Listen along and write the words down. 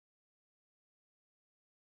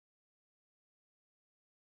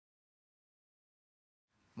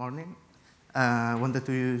morning. I wanted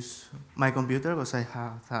to use my computer because I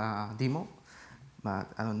have a demo, but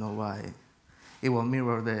I don't know why it won't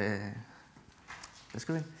mirror the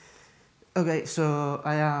screen. Okay, so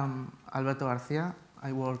I am Alberto García.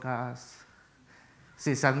 I work as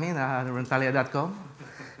sysadmin at Rentalia.com.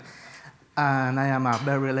 And I am a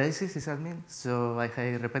very lazy sysadmin, so I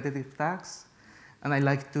hate repetitive tasks, and I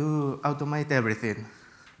like to automate everything.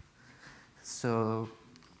 So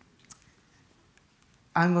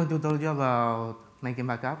I'm going to tell you about making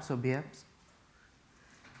backups of VMs.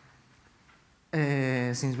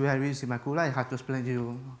 Since we are using Bacula, I have to explain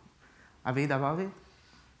you a bit about it,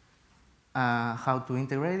 how to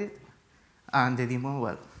integrate it, and the demo,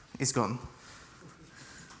 well, it's gone.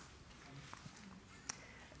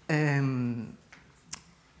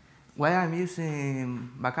 Why I'm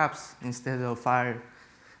using backups instead of Fire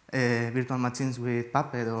virtual machines with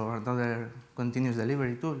Puppet or another continuous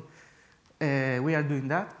delivery tool? We are doing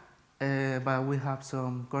that, but we have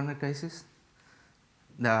some corner cases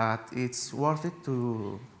that it's worth it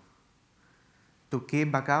to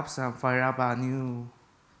keep backups and fire up a new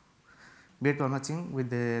virtual machine with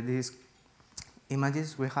these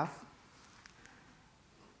images we have,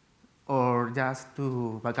 or just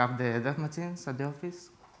to backup the dev machines at the office.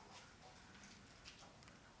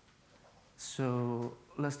 So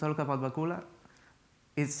let's talk about Bacula.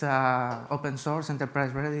 It's an open source,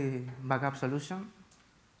 enterprise-ready backup solution.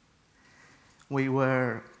 We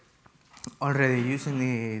were already using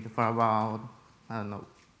it for about, I don't know,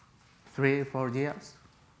 3 or 4 years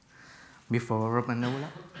before OpenNebula.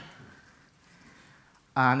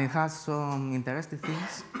 And it has some interesting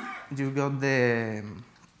things. You got the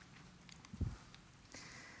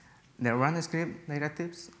run script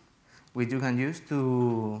directives, which you can use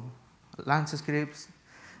to launch scripts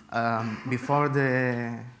before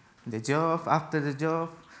the job, after the job,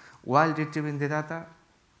 while retrieving the data.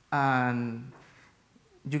 And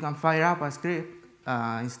you can fire up a script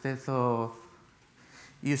instead of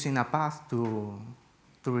using a path to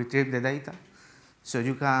retrieve the data. So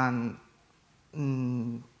you can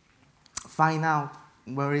find out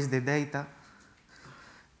where is the data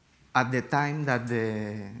at the time that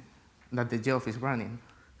the job is running.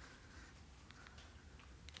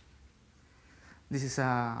 This is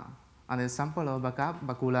an example of backup.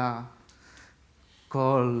 Bacula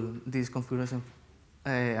called this configuration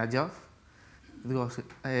a job. It was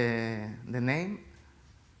the name,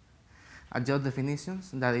 a job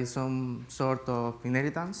definitions, that is some sort of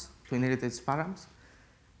inheritance to inherit its params,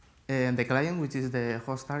 and the client, which is the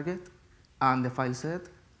host target, and the file set,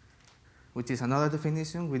 which is another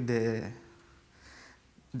definition with the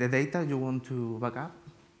data you want to backup,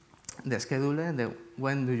 the scheduler,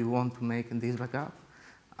 when do you want to make this backup,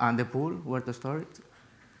 and the pool, where to store it.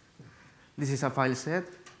 This is a file set,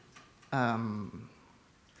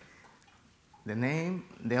 the name,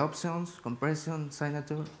 the options, compression,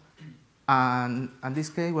 signature, and in this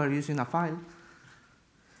case we're using a file,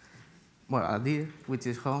 well, a dir, which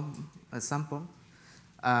is home example.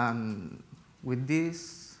 With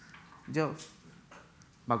this job,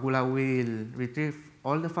 Bacula will retrieve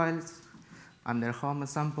all the files and their home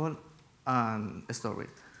example and store it.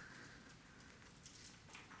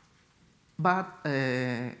 But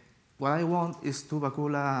what I want is to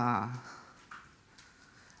Bacula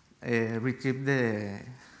retrieve the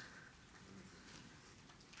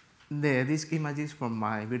disk images from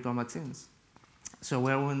my virtual machines. So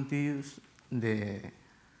we're going to use the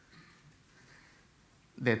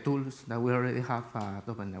tools that we already have at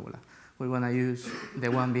OpenNebula. We're going to use the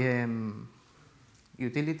 1VM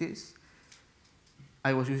utilities.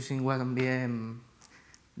 I was using 1VM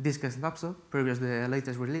disk snapshot, previous the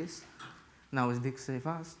latest release. Now it's disk save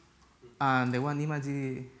as. And the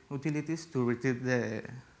 1image utilities to retrieve the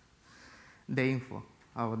info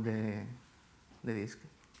about the disk.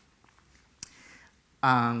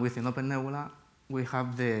 And within OpenNebula, we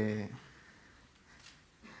have the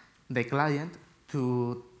client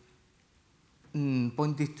to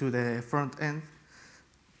point it to the front end,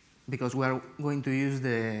 because we are going to use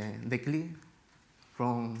the CLI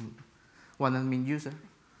from one admin user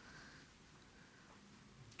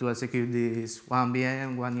to execute these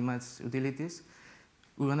 1VM, 1image utilities.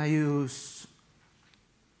 We're going to use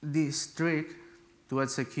this trick to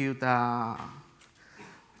execute a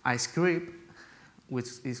script which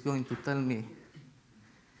is going to tell me,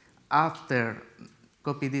 after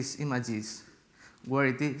copy these images, where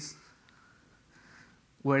it is,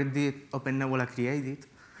 where did OpenNebula create it,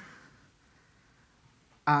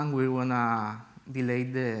 and we're going to delay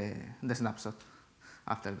the snapshot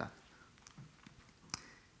after that.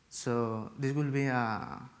 So this will be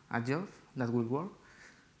a job that will work.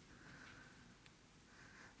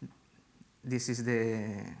 this is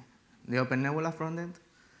the OpenNebula frontend,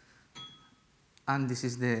 and this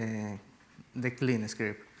is the clean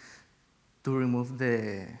script to remove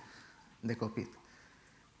the copy.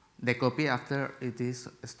 The copy after it is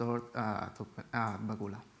stored at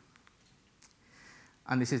Bacula.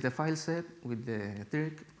 And this is the file set with the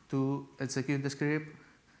trick to execute the script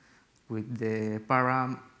with the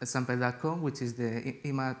param sample.com, which is the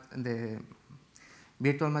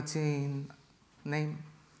virtual machine name.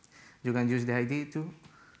 You can use the ID too.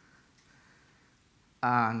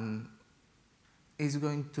 And it's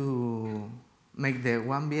going to make the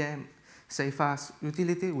 1VM safe as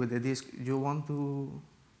utility with the disk you want to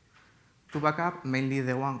backup, mainly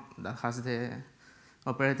the one that has the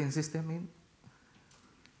operating system in.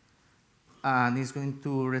 And it's going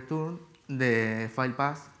to return the file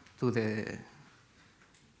path to the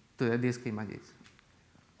disk images.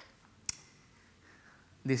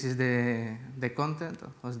 This is the content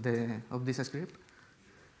of this script.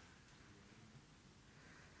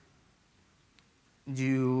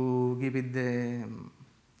 You give it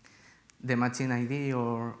the machine ID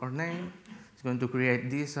or name. It's going to create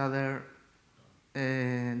this other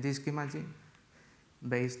disk image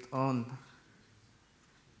based on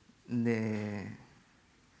in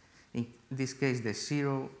this case, the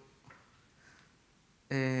 0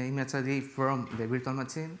 image ID from the virtual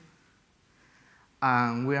machine.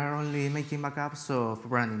 And we are only making backups of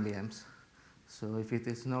running VMs. So if it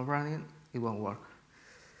is not running, it won't work.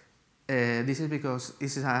 This is because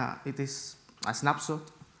it is a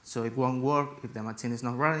snapshot, so it won't work if the machine is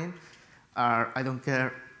not running. Or I don't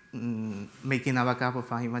care making a backup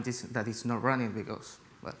of an image that is not running because,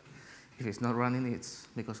 well, if it's not running, it's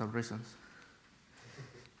because of reasons.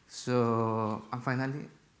 So, and finally,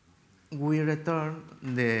 we return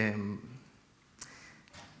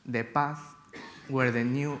the path where the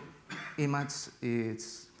new image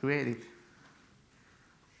is created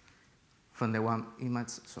from the one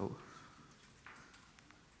image. So,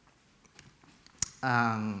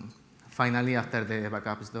 finally, after the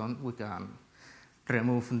backup is done, we can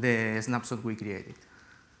remove the snapshot we created.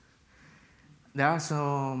 There are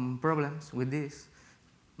some problems with this.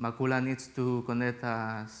 Bacula needs to connect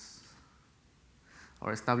us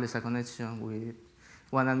or establish a connection with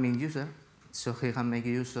one admin user so he can make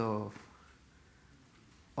use of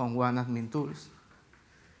one admin tools.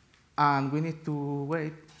 And we need to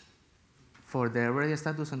wait for the ready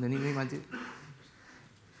status on the new image,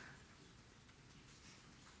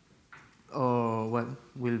 or well,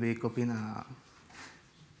 we'll be copying an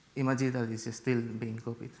image that is still being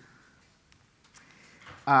copied.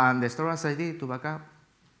 And the storage ID to backup,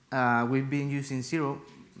 we've been using 0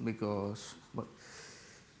 because, well,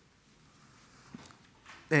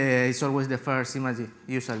 it's always the first image,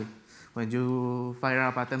 usually. When you fire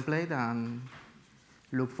up a template and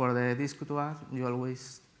look for the disk to add, you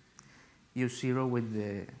always use 0 with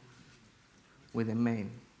the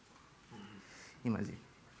main image.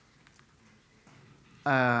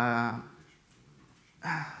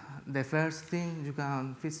 The first thing you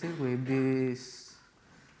can fix it with this,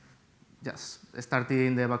 just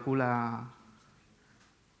starting the Bacula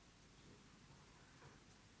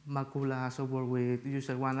software with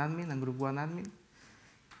user 1 admin and group 1 admin.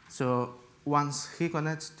 So once he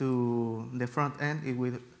connects to the front end, it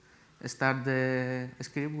will start the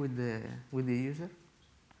script with the user.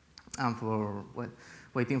 And for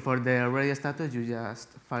waiting for the ready status, you just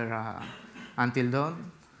fire until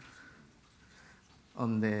done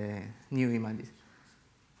on the new images.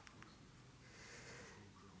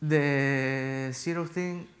 The 0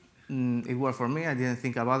 thing, it worked for me. I didn't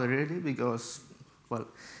think about it really because, well,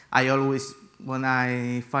 I always, when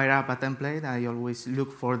I fire up a template, I always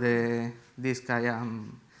look for the disk I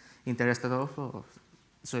am interested of,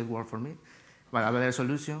 so it worked for me. But a better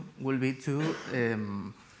solution will be to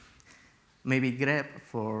maybe grep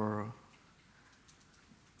for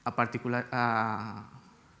a particular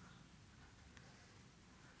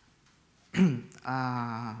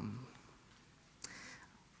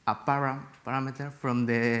a parameter from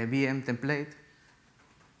the VM template,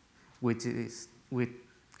 which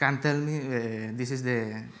can tell me this is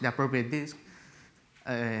the appropriate disk.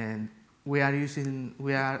 We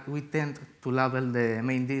tend to label the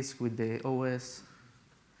main disk with the OS.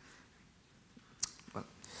 Well,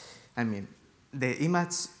 I mean, the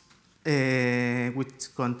image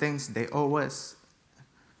which contains the OS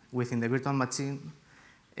within the virtual machine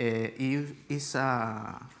is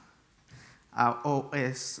a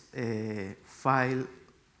OS file,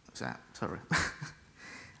 sorry,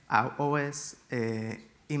 a OS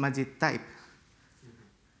image type.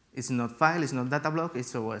 It's not file, it's not data block,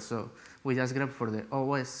 it's OS. So we just grab for the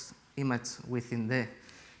OS image within the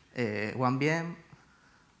one VM,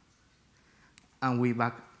 and we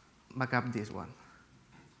back up this one.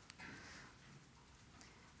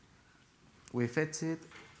 We fetch it,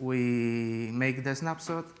 we make the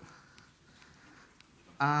snapshot,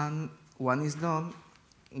 and when it's done,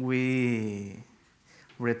 we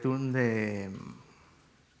return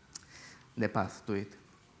the path to it.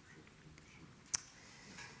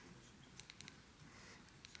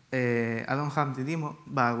 I don't have the demo,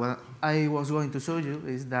 but what I was going to show you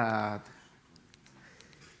is that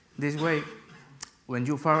this way, when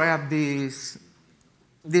you fire up this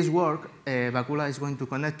work, Bacula is going to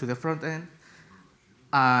connect to the front end,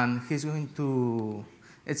 and he's going to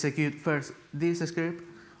execute first this script,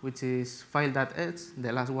 which is file.h,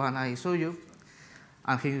 the last one I showed you,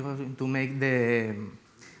 and he's going to make the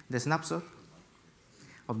snapshot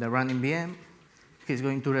of the running VM. He's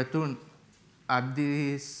going to return at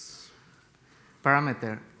this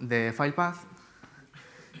parameter the file path.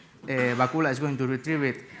 Bacula is going to retrieve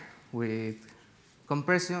it with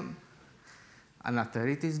compression, and after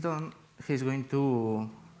it is done, he's going to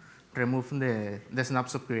remove the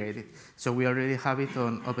snapshot created. So we already have it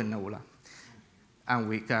on OpenNebula. And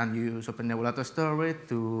we can use OpenNebula to store it,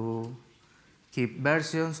 to keep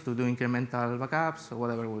versions, to do incremental backups, or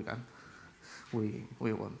whatever we can,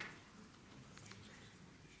 we want.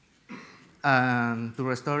 And to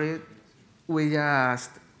restore it, we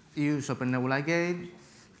just use OpenNebula again,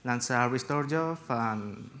 launch a restore job,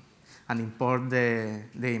 and import the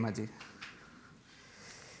image.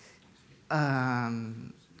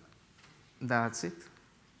 That's it.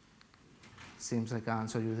 Seems I can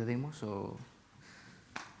show you the demo, so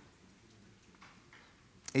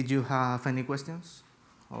if you have any questions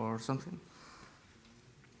or something.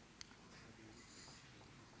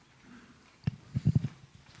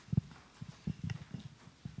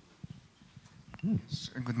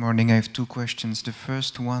 Good morning. I have two questions. The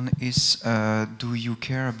first one is, do you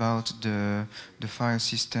care about the file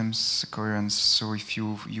system's coherence? So if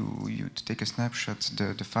you take a snapshot,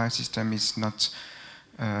 the file system is not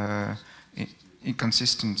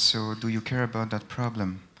inconsistent. So do you care about that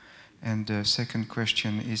problem? And the second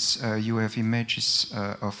question is, you have images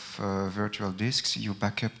of virtual disks. You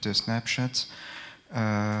back up the snapshots.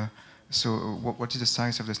 So what is the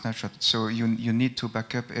size of the snapshot? So you need to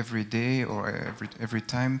back up every day or every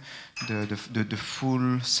time the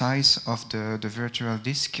full size of the virtual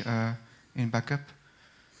disk in backup?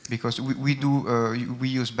 Because we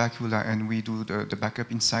use Bacula and we do the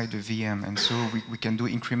backup inside the VM, and so we can do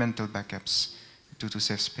incremental backups to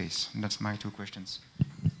save space. And that's my two questions.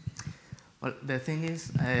 Well, the thing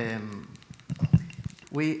is,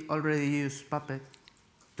 we already use Puppet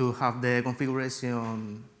to have the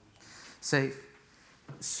configuration safe.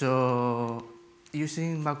 So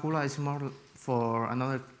using Bacula is more for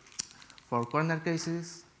corner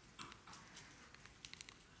cases.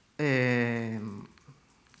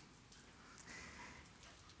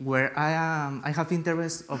 Where I have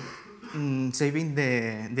interest of saving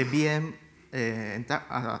the VM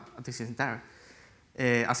entire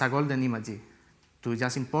as a golden image, to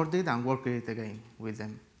just import it and work it again with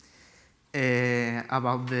them.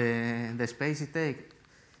 About the space it takes,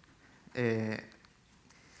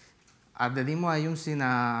 at the demo I'm using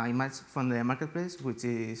an image from the marketplace, which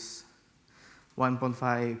is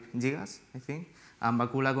 1.5 gigas, I think, and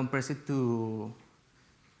Bacula compressed it to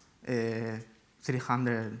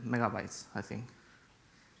 300 megabytes, I think.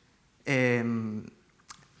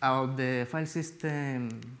 About the file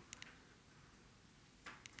system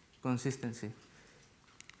consistency,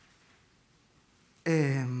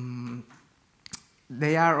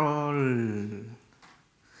 they are all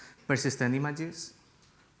persistent images,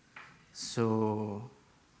 so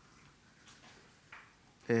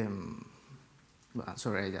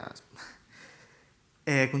sorry, I just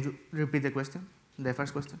could you repeat the question, the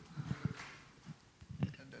first question?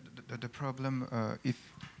 The problem, if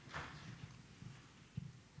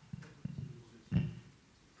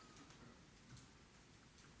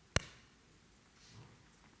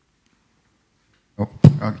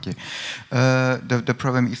okay. The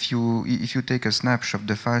problem, if you take a snapshot,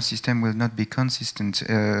 the file system will not be consistent.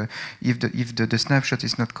 If the snapshot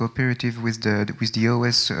is not cooperative with the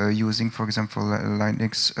OS using, for example,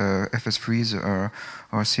 Linux FS Freeze or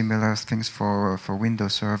similar things for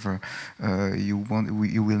Windows Server, you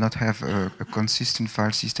will not have a consistent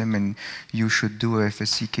file system, and you should do a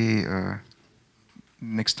FSCK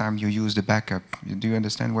next time you use the backup. Do you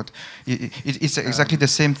understand what? It's exactly the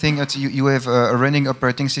same thing. That you have a running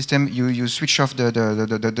operating system. You switch off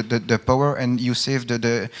the power and you save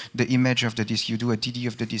the image of the disk. You do a DD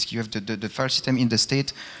of the disk. You have the file system in the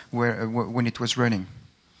state when it was running.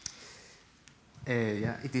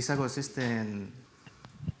 Yeah, it is a consistent.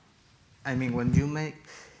 I mean, when you make,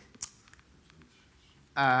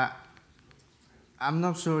 I'm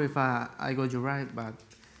not sure if I got you right, but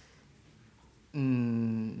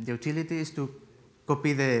the utility is to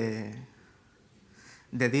copy the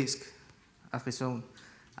disk as its own,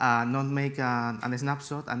 not make a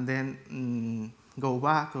snapshot and then go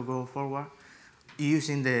back or go forward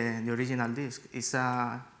using the original disk. It's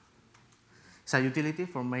a utility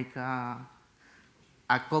for make a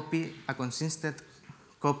copy, a consistent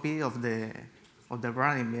copy of the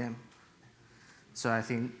running VM. So I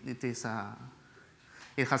think it is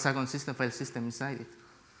it has a consistent file system inside it.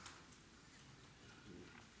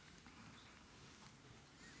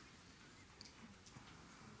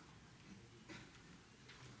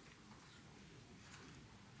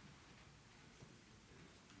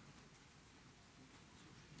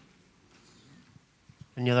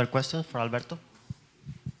 Any other questions for Alberto?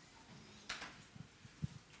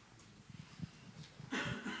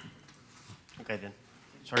 Okay then.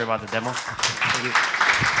 Sorry about the demo. Thank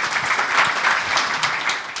you.